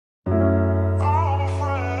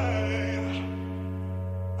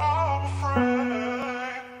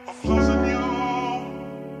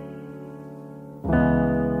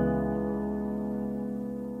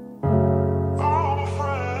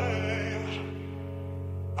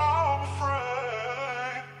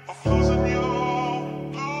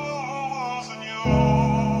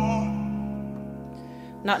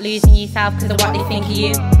Not losing yourself because of what they think of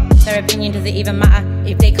you. Their opinion doesn't even matter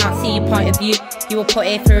if they can't see your point of view. You were put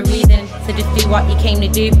here for a reason, so just do what you came to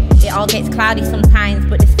do. It all gets cloudy sometimes,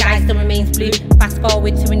 but the sky still remains blue. Fast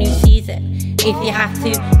forward to a new season. If you have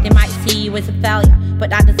to, they might see you as a failure,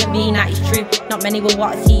 but that doesn't mean that it's true. Not many will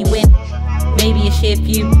want to see you win. Maybe a sheer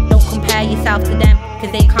few. Don't compare yourself to them,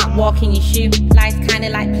 cause they can't walk in your shoe. Life's kinda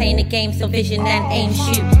like playing a game, so vision then aim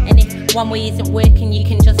shoot. And if one way isn't working, you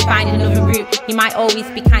can just find another route. You might always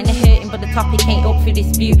be kinda hurting, but the topic ain't up for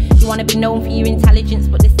dispute. You wanna be known for your intelligence,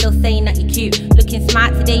 but they're still saying that you're cute. Looking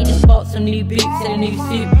smart today, you just bought some new boots and a new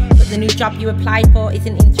suit. But the new job you applied for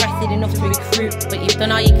isn't interested enough to recruit. But you've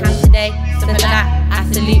done all you can today, so for that,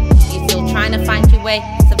 I salute. You're still trying to find your way,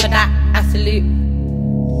 so for that, I salute.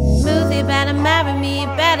 Music better marry me,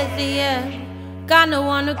 better see ya. Got no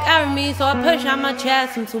one to carry me, so I push out my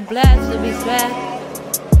chest. I'm too blessed to be spread.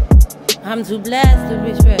 I'm too blessed to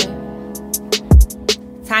be spread.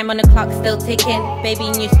 Time on the clock still ticking. Baby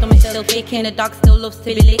in your stomach still kicking. The dog still loves to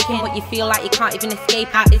be licking, but you feel like you can't even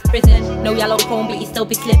escape out this prison. No yellow phone, but you still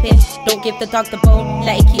be slipping. Don't give the dog the bone,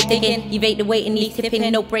 let it keep digging. You've ate the weight and need tipping.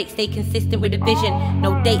 No breaks, stay consistent with the vision.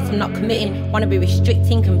 No dates, I'm not committing. Wanna be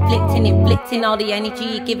restricting, conflicting, inflicting all the energy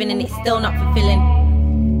you're giving, and it's still not fulfilling.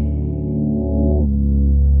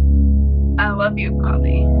 I love you,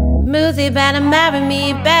 Bobby. Music better marry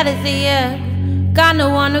me, better see ya. Got no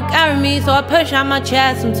one to carry me, so I push out my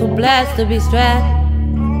chest. I'm too blessed to be stressed.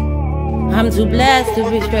 I'm too blessed to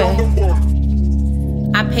be stressed.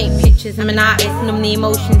 I paint pictures, I'm an artist, numb the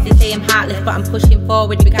emotions. They say I'm heartless, but I'm pushing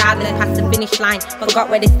forward regardless. Past the finish line, forgot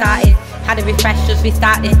where they started. Had a refresh, just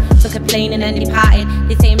restart this. Took a plane and then departed.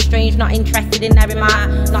 They say I'm strange, not interested in their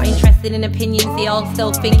remark. Not interested in opinions, they all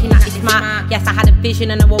still thinking that they're smart. Yes, I had a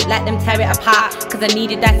vision and I won't let them tear it apart, cause I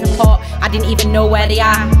needed their support, I didn't even know where they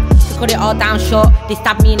are. To cut it all down short, they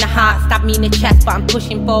stabbed me in the heart, stabbed me in the chest, but I'm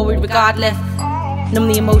pushing forward regardless. Numb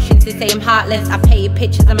the emotions, they say I'm heartless. I painted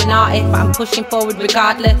pictures, I'm an artist, but I'm pushing forward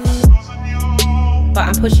regardless. But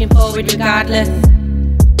I'm pushing forward regardless.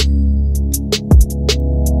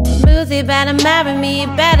 Music better marry me,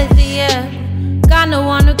 better see ya. Got no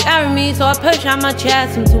one to carry me, so I push out my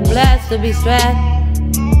chest. I'm too blessed to be stressed.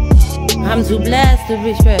 I'm too blessed to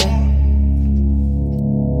be stressed.